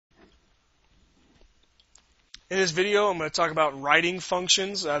In this video, I'm going to talk about writing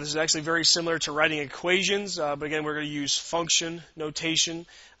functions. This is actually very similar to writing equations, but again, we're going to use function notation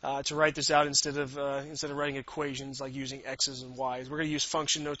to write this out instead of writing equations like using x's and y's. We're going to use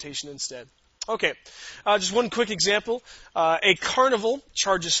function notation instead. Okay, just one quick example. A carnival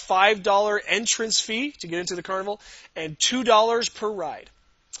charges $5 entrance fee to get into the carnival and $2 per ride.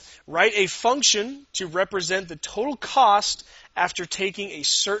 Write a function to represent the total cost after taking a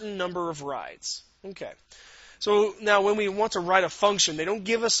certain number of rides. Okay. So now when we want to write a function, they don't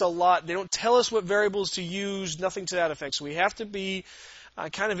give us a lot. They don't tell us what variables to use, nothing to that effect. So we have to be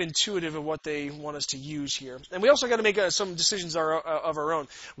kind of intuitive of what they want us to use here. And we also got to make some decisions of our own.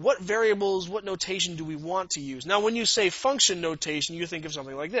 What variables, what notation do we want to use? Now when you say function notation, you think of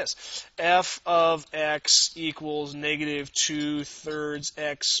something like this. F of x equals negative 2/3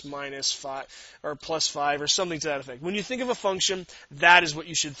 x minus 5 or plus 5 or something to that effect. When you think of a function, that is what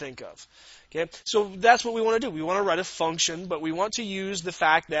you should think of. Okay, so that's what we want to do. We want to write a function, but we want to use the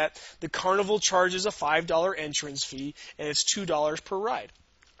fact that the carnival charges a $5 entrance fee and it's $2 per ride.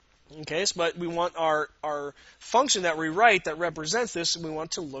 Okay, but we want our function that we write that represents this, and we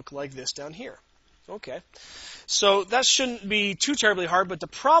want to look like this down here. Okay, so that shouldn't be too terribly hard, but the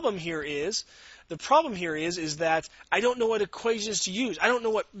problem here is that I don't know what equations to use. I don't know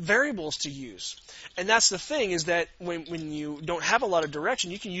what variables to use. And that's the thing, is that when you don't have a lot of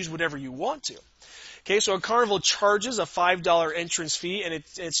direction, you can use whatever you want to. Okay, so a carnival charges a $5 entrance fee, and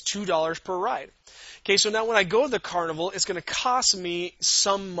it's $2 per ride. Okay, so now when I go to the carnival, it's going to cost me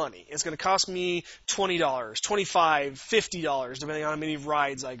some money. It's going to cost me $20, $25, $50, depending on how many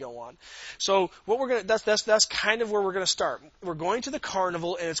rides I go on. So what we're going to that's kind of where we're going to start. We're going to the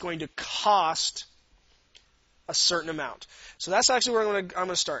carnival, and it's going to cost a certain amount. So that's actually where I'm going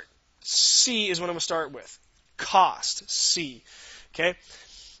to start. C is what I'm going to start with. Cost, C. Okay,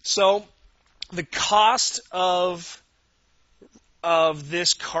 so the cost of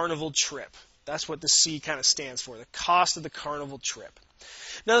this carnival trip. That's what the C kind of stands for, the cost of the carnival trip.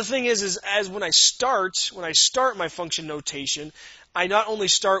 Now the thing is as when I start my function notation, I not only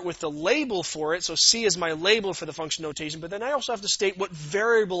start with the label for it, so C is my label for the function notation, but then I also have to state what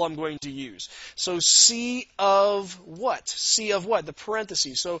variable I'm going to use. So C of what? C of what? The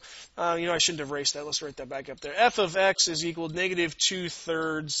parentheses. So, I shouldn't have erased that. Let's write that back up there. F of x is equal to negative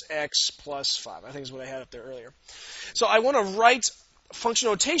 2/3 x plus 5. I think is what I had up there earlier. So I want to write function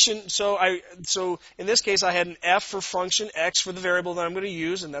notation, so in this case I had an f for function, x for the variable that I'm going to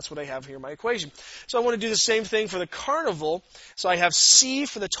use, and that's what I have here in my equation. So I want to do the same thing for the carnival. So I have c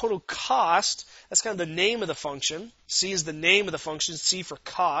for the total cost. That's kind of the name of the function. C is the name of the function, C for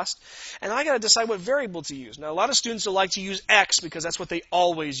cost. And I got to decide what variable to use. Now a lot of students will like to use x because that's what they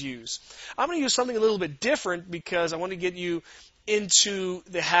always use. I'm going to use something a little bit different because I want to get you into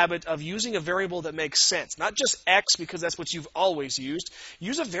the habit of using a variable that makes sense. Not just x because that's what you've always used.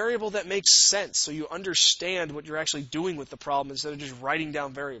 Use a variable that makes sense so you understand what you're actually doing with the problem instead of just writing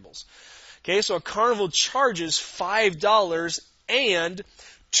down variables. Okay, so a carnival charges $5 and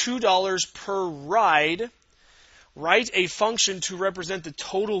 $2 per ride. Write a function to represent the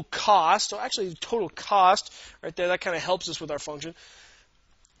total cost. So actually the total cost right there, that kind of helps us with our function.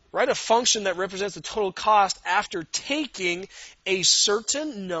 Write a function that represents the total cost after taking a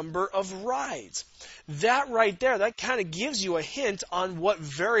certain number of rides. That right there, that kind of gives you a hint on what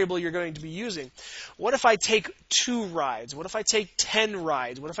variable you're going to be using. What if I take 2 rides? What if I take 10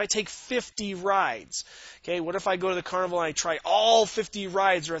 rides? What if I take 50 rides? Okay, what if I go to the carnival and I try all 50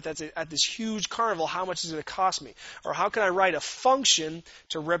 rides or at this huge carnival? How much is it going to cost me? Or how can I write a function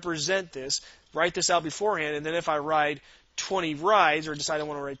to represent this? Write this out beforehand, and then if I ride 20 rides, or decide I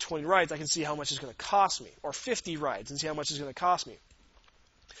want to write 20 rides, I can see how much it's going to cost me. Or 50 rides and see how much it's going to cost me.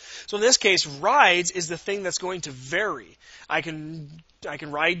 So in this case, rides is the thing that's going to vary. I can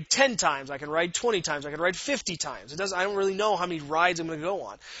ride 10 times, I can ride 20 times, I can ride 50 times. I don't really know how many rides I'm going to go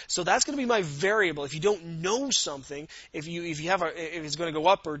on. So that's going to be my variable. If you don't know something, if it's going to go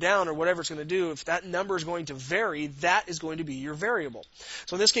up or down or whatever it's going to do, if that number is going to vary, that is going to be your variable.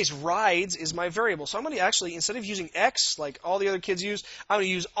 So in this case, rides is my variable. So I'm going to actually, instead of using x like all the other kids use, I'm going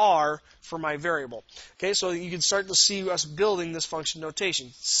to use r for my variable. Okay, so you can start to see us building this function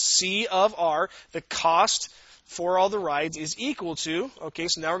notation. C of r, the cost for all the rides, is equal to, okay,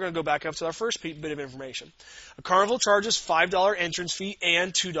 so now we're going to go back up to our first bit of information. A carnival charges $5 entrance fee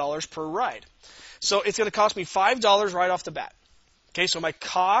and $2 per ride. So it's going to cost me $5 right off the bat. Okay, so my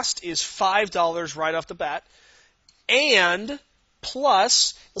cost is $5 right off the bat, and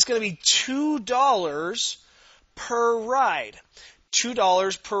plus it's going to be $2 per ride.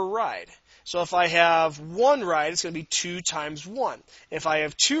 $2 per ride. So if I have 1 ride, it's going to be 2 times 1. If I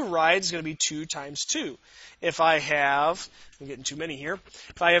have 2 rides, it's going to be 2 times 2. If I have, I'm getting too many here.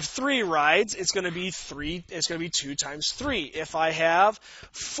 If I have 3 rides, it's going to be 2 times 3. If I have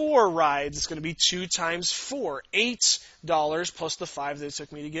 4 rides, it's going to be 2 times 4. $8 plus the 5 that it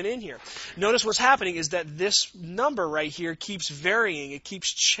took me to get in here. Notice what's happening is that this number right here keeps varying. It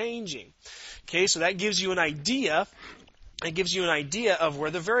keeps changing. Okay, so that gives you an idea. It gives you an idea of where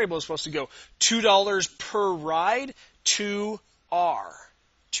the variable is supposed to go. $2 per ride, 2R.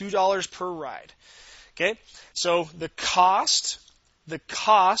 $2 per ride. Okay, so the cost,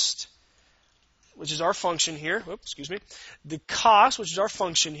 which is our function here, the cost, which is our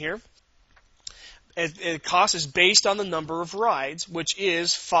function here, cost is based on the number of rides, which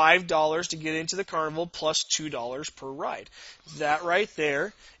is $5 to get into the carnival plus $2 per ride. That right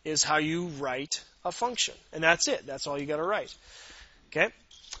there is how you write a function. And that's it. That's all you got to write. Okay?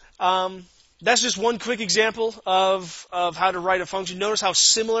 That's just one quick example of how to write a function. Notice how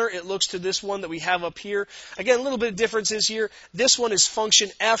similar it looks to this one that we have up here. Again, a little bit of differences here. This one is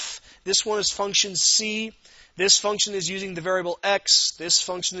function f. This one is function c. This function is using the variable x. This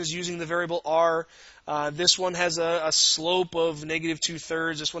function is using the variable r. This one has a slope of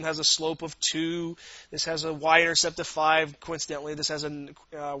 -2/3. This one has a slope of 2. This has a y-intercept of 5. Coincidentally, this has a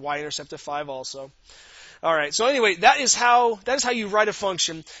y-intercept of 5 also. All right. So anyway, that is how you write a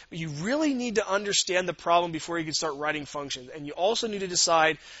function. But you really need to understand the problem before you can start writing functions. And you also need to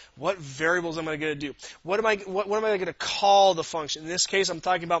decide what variables am I going to do. What am I going to call the function? In this case, I'm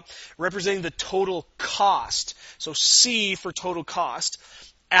talking about representing the total cost. So C for total cost.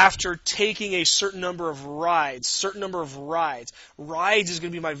 After taking a certain number of rides. Rides is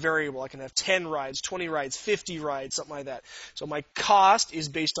going to be my variable. I can have 10 rides, 20 rides, 50 rides, something like that. So my cost is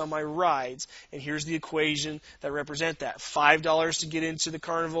based on my rides. And here's the equation that represent that. $5 to get into the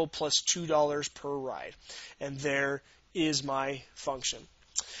carnival plus $2 per ride. And there is my function.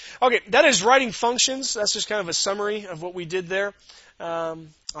 Okay, that is writing functions. That's just kind of a summary of what we did there.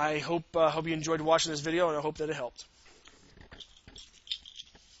 I hope you enjoyed watching this video, and I hope that it helped.